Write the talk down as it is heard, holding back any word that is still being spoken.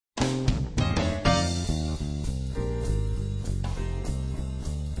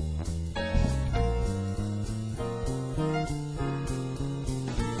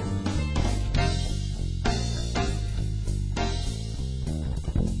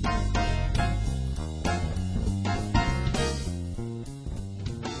Hi,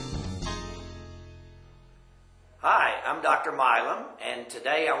 I'm Dr. Milam, and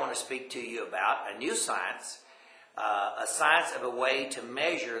today I want to speak to you about a new science, a science of a way to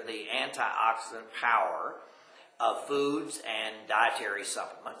measure the antioxidant power of foods and dietary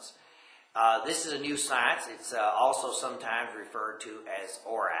supplements. This is a new science. It's also sometimes referred to as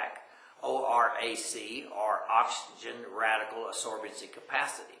ORAC, O-R-A-C, or oxygen radical absorbency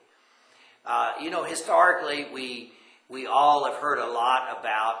capacity. Historically, we all have heard a lot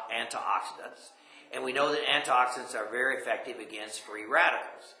about antioxidants. And we know that antioxidants are very effective against free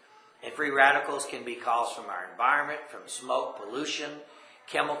radicals. And free radicals can be caused from our environment, from smoke, pollution,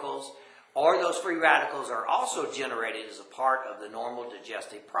 chemicals, or those free radicals are also generated as a part of the normal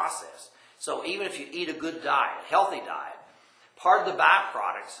digestive process. So even if you eat a good diet, a healthy diet, part of the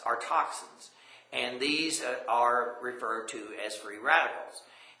byproducts are toxins. And these are referred to as free radicals.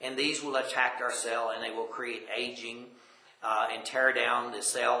 And these will attack our cell and they will create aging, and tear down the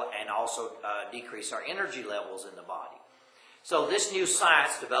cell and also decrease our energy levels in the body. So this new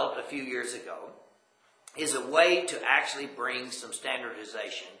science developed a few years ago is a way to actually bring some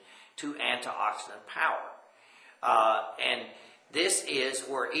standardization to antioxidant power. And this is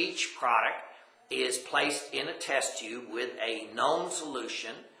where each product is placed in a test tube with a known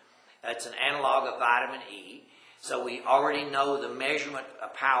solution. It's an analog of vitamin E. So we already know the measurement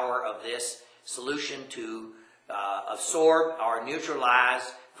power of this solution to absorb or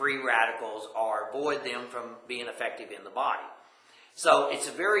neutralize free radicals or avoid them from being effective in the body. So it's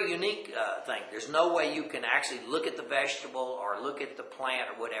a very unique thing. There's no way you can actually look at the vegetable or look at the plant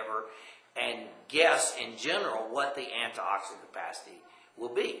or whatever and guess in general what the antioxidant capacity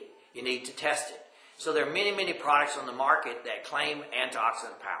will be. You need to test it. So there are many, many products on the market that claim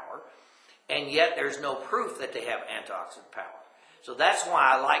antioxidant power, and yet there's no proof that they have antioxidant power. So that's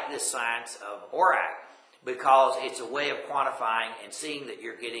why I like this science of ORAC, because it's a way of quantifying and seeing that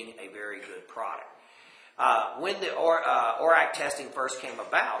you're getting a very good product. When the ORAC testing first came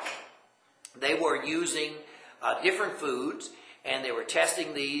about, they were using different foods, and they were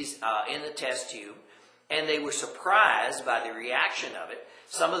testing these in the test tube, and they were surprised by the reaction of it.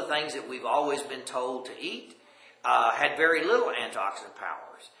 Some of the things that we've always been told to eat had very little antioxidant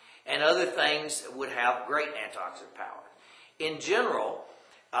powers, and other things would have great antioxidant powers. In general,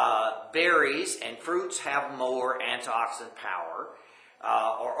 berries and fruits have more antioxidant power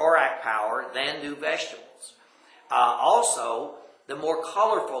or ORAC power than do vegetables. Also, the more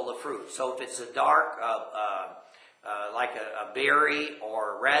colorful the fruit. So if it's a dark, like a berry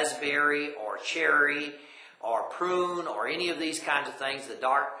or raspberry or cherry or prune or any of these kinds of things, the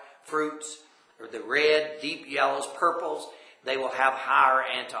dark fruits or the red, deep yellows, purples, they will have higher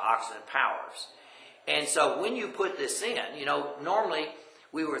antioxidant powers. And so when you put this in, normally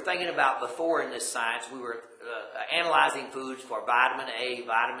we were thinking about before in this science, we were analyzing foods for vitamin A,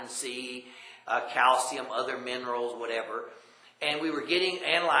 vitamin C, calcium, other minerals, whatever, and we were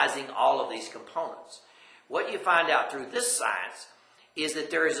analyzing all of these components. What you find out through this science is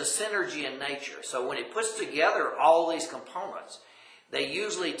that there is a synergy in nature. So when it puts together all these components, they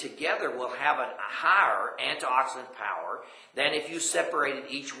usually together will have a higher antioxidant power than if you separated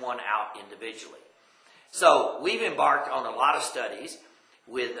each one out individually. So we've embarked on a lot of studies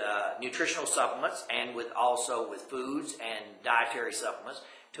with nutritional supplements and also with foods and dietary supplements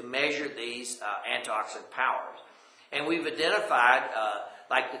to measure these antioxidant powers. And we've identified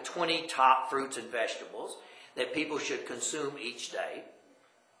like the 20 top fruits and vegetables that people should consume each day.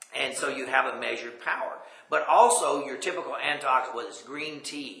 And so you have a measured power. But also your typical antioxidant, whether it's green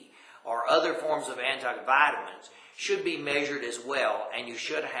tea or other forms of antivitamins, should be measured as well, and you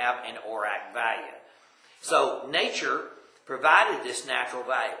should have an ORAC value. So nature provided this natural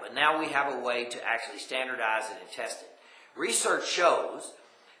value, but now we have a way to actually standardize it and test it. Research shows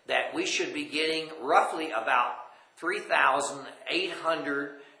that we should be getting roughly about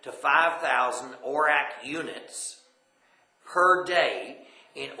 3,800 to 5,000 ORAC units per day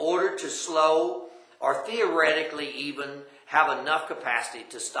in order to slow or theoretically even have enough capacity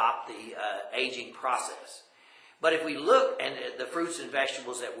to stop the aging process. But if we look at the fruits and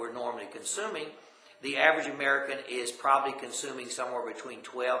vegetables that we're normally consuming, the average American is probably consuming somewhere between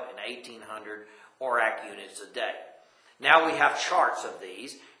 12 and 1,800 ORAC units a day. Now we have charts of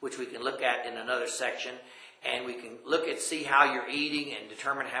these, which we can look at in another section, and we can see how you're eating and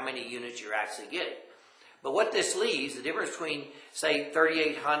determine how many units you're actually getting. But what this leaves, the difference between, say,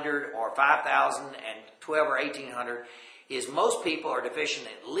 3,800 or 5,000 and 12 or 1,800, is most people are deficient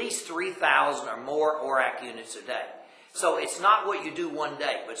at least 3,000 or more ORAC units a day. So it's not what you do one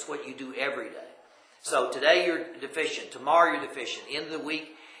day, but it's what you do every day. So today you're deficient, tomorrow you're deficient, end of the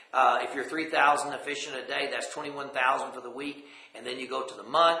week If you're 3,000 efficient a day, that's 21,000 for the week. And then you go to the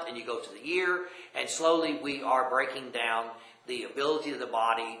month and you go to the year. And slowly we are breaking down the ability of the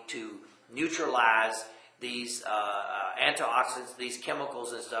body to neutralize these antioxidants, these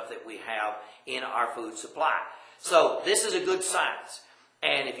chemicals and stuff that we have in our food supply. So this is a good science.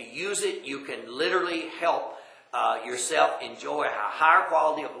 And if you use it, you can literally help yourself enjoy a higher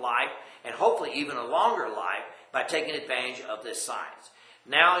quality of life and hopefully even a longer life by taking advantage of this science.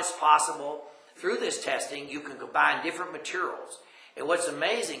 Now it's possible, through this testing, you can combine different materials. And what's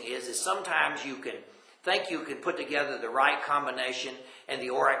amazing is sometimes you can think you can put together the right combination and the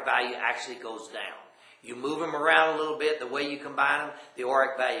ORAC value actually goes down. You move them around a little bit, the way you combine them, the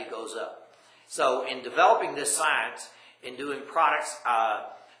ORAC value goes up. So in developing this science, in doing products,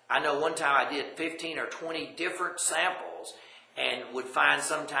 I know one time I did 15 or 20 different samples and would find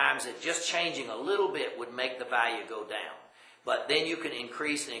sometimes that just changing a little bit would make the value go down. But then you can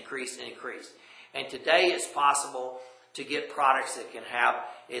increase and increase and increase. And today it's possible to get products that can have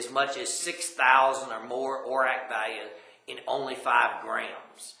as much as 6,000 or more ORAC value in only 5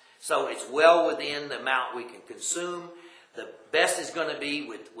 grams. So it's well within the amount we can consume. The best is going to be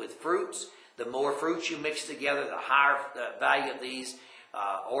with fruits. The more fruits you mix together, the higher the value of these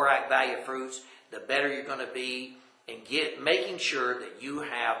ORAC value fruits, the better you're going to be in making sure that you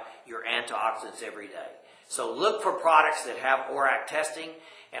have your antioxidants every day. So look for products that have ORAC testing,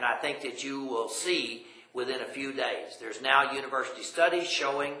 and I think that you will see within a few days. There's now university studies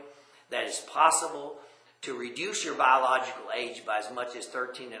showing that it's possible to reduce your biological age by as much as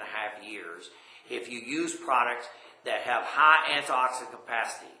 13 and a half years if you use products that have high antioxidant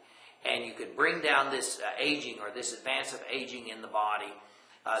capacity. And you can bring down this aging or this advance of aging in the body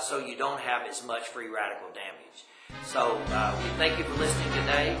so you don't have as much free radical damage. So we thank you for listening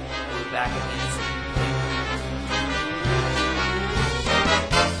today. We'll be back again soon.